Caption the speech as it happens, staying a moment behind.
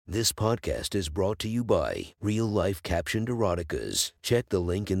This podcast is brought to you by Real Life Captioned Eroticas. Check the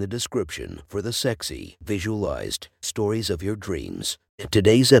link in the description for the sexy, visualized stories of your dreams.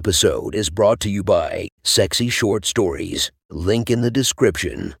 Today's episode is brought to you by Sexy Short Stories. Link in the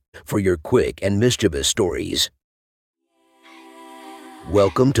description for your quick and mischievous stories.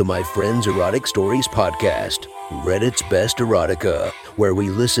 Welcome to my friend's Erotic Stories podcast, Reddit's Best Erotica, where we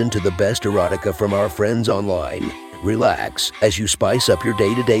listen to the best erotica from our friends online. Relax as you spice up your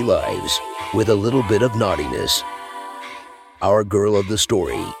day-to-day lives with a little bit of naughtiness. Our girl of the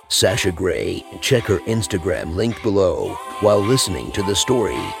story, Sasha Grey. Check her Instagram linked below while listening to the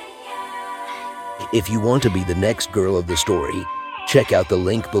story. If you want to be the next girl of the story, check out the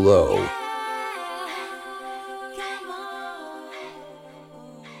link below.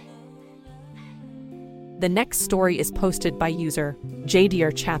 The next story is posted by user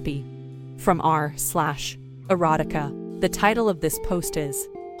JDR Chappie from r/erotica. The title of this post is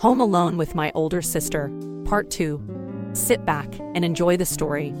Home Alone with My Older Sister, Part 2. Sit back and enjoy the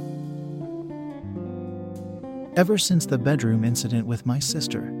story. Ever since the bedroom incident with my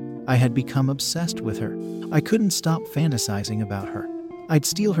sister, I had become obsessed with her. I couldn't stop fantasizing about her. I'd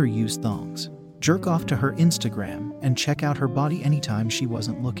steal her used thongs, jerk off to her Instagram, and check out her body anytime she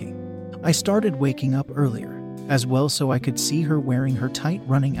wasn't looking. I started waking up earlier as well so I could see her wearing her tight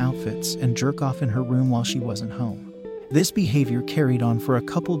running outfits and jerk off in her room while she wasn't home. This behavior carried on for a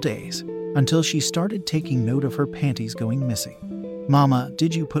couple days until she started taking note of her panties going missing. "Mama,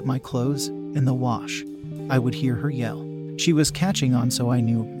 did you put my clothes in the wash?" I would hear her yell. She was catching on, so I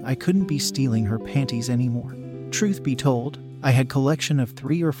knew I couldn't be stealing her panties anymore. Truth be told, I had a collection of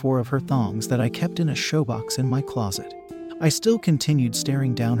 3 or 4 of her thongs that I kept in a showbox in my closet. I still continued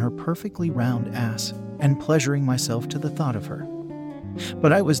staring down her perfectly round ass and pleasuring myself to the thought of her.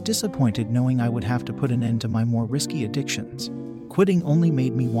 But I was disappointed knowing I would have to put an end to my more risky addictions. Quitting only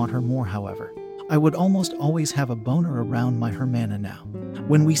made me want her more, however. I would almost always have a boner around my Hermana now.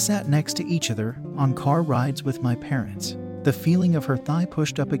 When we sat next to each other on car rides with my parents, the feeling of her thigh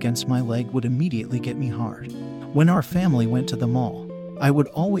pushed up against my leg would immediately get me hard. When our family went to the mall, I would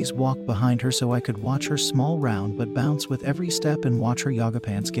always walk behind her so I could watch her small round but bounce with every step and watch her yoga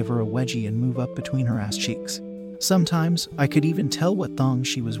pants give her a wedgie and move up between her ass cheeks. Sometimes I could even tell what thong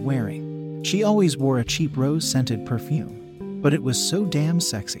she was wearing. She always wore a cheap rose-scented perfume, but it was so damn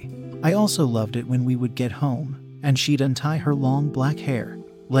sexy. I also loved it when we would get home and she'd untie her long black hair,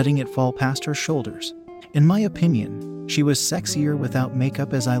 letting it fall past her shoulders. In my opinion, she was sexier without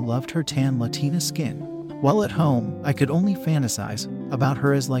makeup, as I loved her tan Latina skin. While at home, I could only fantasize about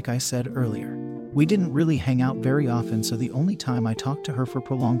her, as like I said earlier. We didn't really hang out very often, so the only time I talked to her for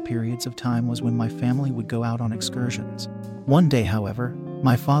prolonged periods of time was when my family would go out on excursions. One day, however,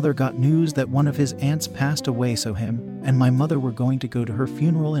 my father got news that one of his aunts passed away, so him and my mother were going to go to her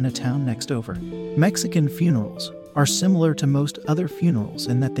funeral in a town next over. Mexican funerals are similar to most other funerals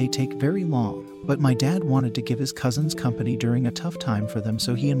in that they take very long, but my dad wanted to give his cousins company during a tough time for them,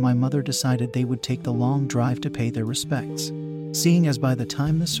 so he and my mother decided they would take the long drive to pay their respects. Seeing as by the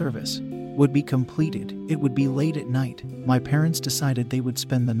time the service would be completed, it would be late at night, my parents decided they would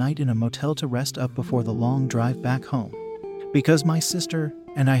spend the night in a motel to rest up before the long drive back home. Because my sister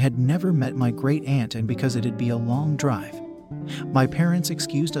and I had never met my great aunt, and because it'd be a long drive, my parents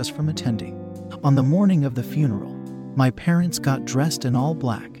excused us from attending. On the morning of the funeral, my parents got dressed in all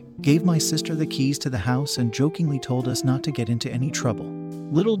black, gave my sister the keys to the house, and jokingly told us not to get into any trouble.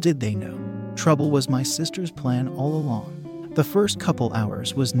 Little did they know, trouble was my sister's plan all along. The first couple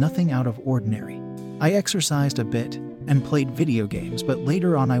hours was nothing out of ordinary. I exercised a bit and played video games, but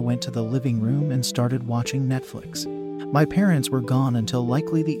later on I went to the living room and started watching Netflix. My parents were gone until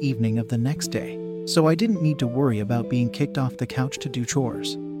likely the evening of the next day, so I didn't need to worry about being kicked off the couch to do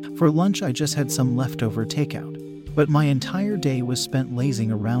chores. For lunch I just had some leftover takeout, but my entire day was spent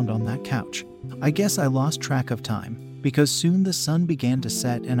lazing around on that couch. I guess I lost track of time, because soon the sun began to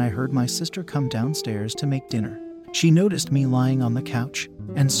set and I heard my sister come downstairs to make dinner. She noticed me lying on the couch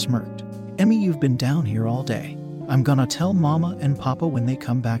and smirked. "Emmy, you've been down here all day. I'm gonna tell Mama and Papa when they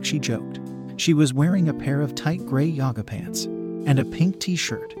come back," she joked. She was wearing a pair of tight gray yoga pants and a pink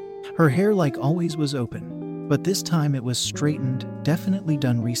t-shirt. Her hair, like always, was open, but this time it was straightened, definitely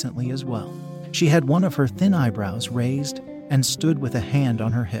done recently as well. She had one of her thin eyebrows raised and stood with a hand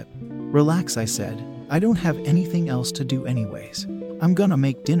on her hip. "Relax," I said. "I don't have anything else to do anyways. I'm gonna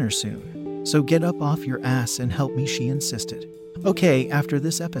make dinner soon. So get up off your ass and help me," she insisted. "Okay, after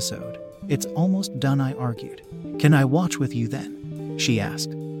this episode, it's almost done," I argued. "Can I watch with you then?" she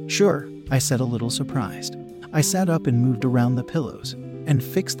asked. "Sure," I said, a little surprised. I sat up and moved around the pillows and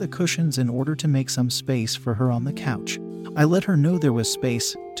fixed the cushions in order to make some space for her on the couch. I let her know there was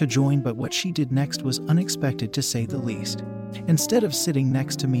space to join, but what she did next was unexpected to say the least. Instead of sitting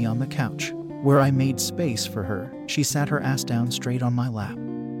next to me on the couch, where I made space for her, she sat her ass down straight on my lap.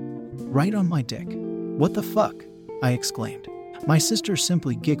 Right on my dick. "What the fuck?" I exclaimed. My sister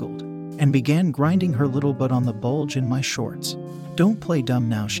simply giggled and began grinding her little butt on the bulge in my shorts. "Don't play dumb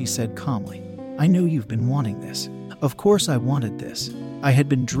now," she said calmly. "I know you've been wanting this." Of course I wanted this. I had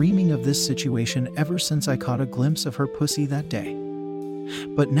been dreaming of this situation ever since I caught a glimpse of her pussy that day.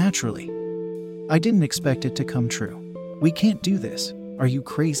 But naturally, I didn't expect it to come true. "We can't do this. Are you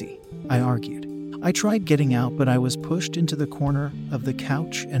crazy?" I argued. I tried getting out, but I was pushed into the corner of the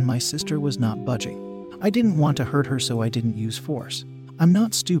couch and my sister was not budging. I didn't want to hurt her, so I didn't use force. I'm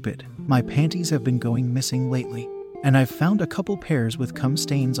not stupid. My panties have been going missing lately, and I've found a couple pairs with cum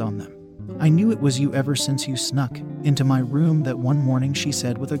stains on them. "I knew it was you ever since you snuck into my room that one morning," she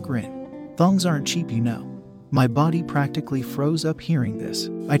said with a grin. "Thongs aren't cheap, you know." My body practically froze up hearing this.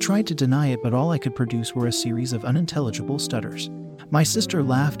 I tried to deny it, but all I could produce were a series of unintelligible stutters. My sister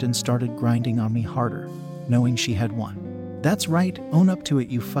laughed and started grinding on me harder, knowing she had won. "That's right, own up to it,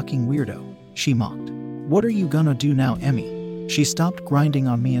 you fucking weirdo," she mocked. "What are you gonna do now, Emmy?" She stopped grinding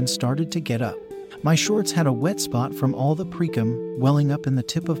on me and started to get up. My shorts had a wet spot from all the precum welling up in the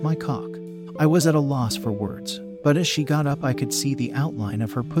tip of my cock. I was at a loss for words, but as she got up I could see the outline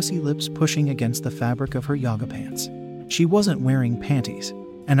of her pussy lips pushing against the fabric of her yoga pants. She wasn't wearing panties,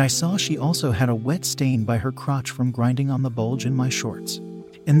 and I saw she also had a wet stain by her crotch from grinding on the bulge in my shorts.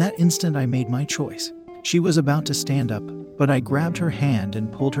 In that instant I made my choice. She was about to stand up, but I grabbed her hand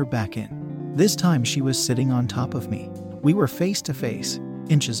and pulled her back in. This time she was sitting on top of me. We were face to face,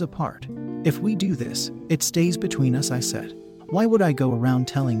 inches apart. "If we do this, it stays between us," I said. "Why would I go around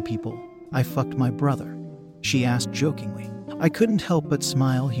telling people I fucked my brother?" she asked jokingly. I couldn't help but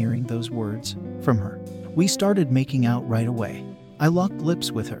smile hearing those words from her. We started making out right away. I locked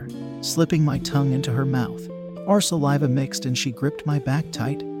lips with her, slipping my tongue into her mouth. Our saliva mixed and she gripped my back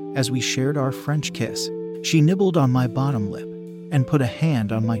tight as we shared our French kiss. She nibbled on my bottom lip and put a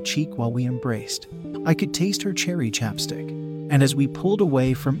hand on my cheek while we embraced. I could taste her cherry chapstick, and as we pulled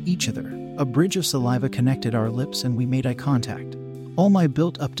away from each other, a bridge of saliva connected our lips and we made eye contact. All my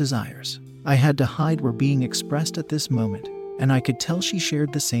built-up desires I had to hide were being expressed at this moment, and I could tell she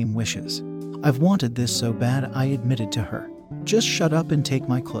shared the same wishes. "I've wanted this so bad," I admitted to her. "Just shut up and take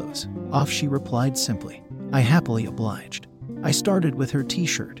my clothes off," she replied simply. I happily obliged. I started with her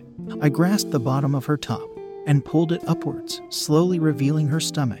t-shirt. I grasped the bottom of her top and pulled it upwards, slowly revealing her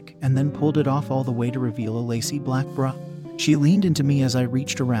stomach, and then pulled it off all the way to reveal a lacy black bra. She leaned into me as I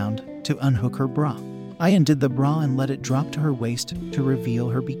reached around to unhook her bra. I undid the bra and let it drop to her waist to reveal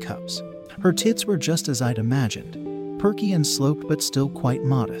her B-cups. Her tits were just as I'd imagined, perky and sloped but still quite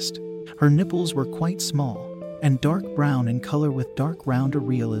modest. Her nipples were quite small and dark brown in color with dark round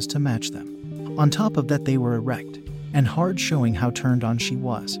areolas to match them. On top of that they were erect and hard, showing how turned on she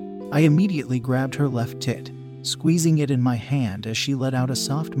was. I immediately grabbed her left tit, squeezing it in my hand as she let out a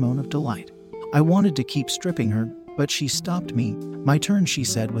soft moan of delight. I wanted to keep stripping her, but she stopped me. "My turn," she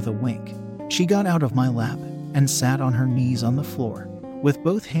said with a wink. She got out of my lap and sat on her knees on the floor. With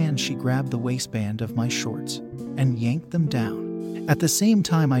both hands she grabbed the waistband of my shorts and yanked them down. At the same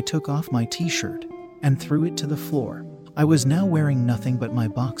time I took off my t-shirt and threw it to the floor. I was now wearing nothing but my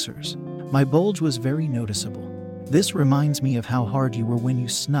boxers. My bulge was very noticeable. "This reminds me of how hard you were when you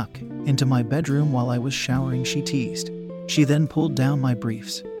snuck into my bedroom while I was showering," she teased. She then pulled down my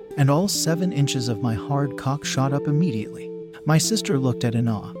briefs, and all 7 inches of my hard cock shot up immediately. My sister looked at in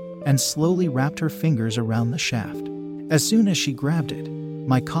awe and slowly wrapped her fingers around the shaft. As soon as she grabbed it,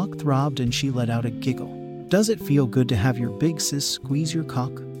 my cock throbbed and she let out a giggle. "Does it feel good to have your big sis squeeze your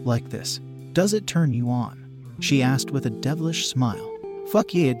cock like this? Does it turn you on?" she asked with a devilish smile.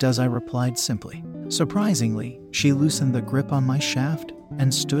 "Fuck yeah, it does," I replied simply. Surprisingly, she loosened the grip on my shaft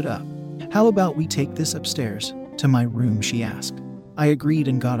and stood up. "How about we take this upstairs to my room?" she asked. I agreed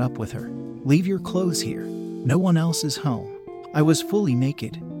and got up with her. "Leave your clothes here. No one else is home." I was fully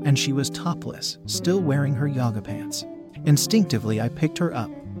naked, and she was topless, still wearing her yoga pants. Instinctively, I picked her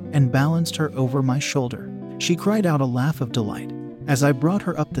up and balanced her over my shoulder. She cried out a laugh of delight as I brought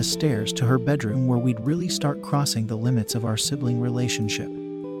her up the stairs to her bedroom, where we'd really start crossing the limits of our sibling relationship.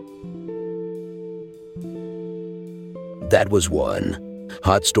 That was one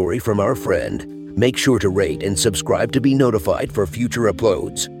hot story from our friend. Make sure to rate and subscribe to be notified for future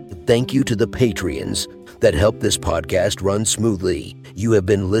uploads. Thank you to the Patreons that help this podcast run smoothly. You have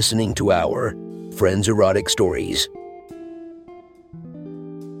been listening to our Friends Erotic Stories.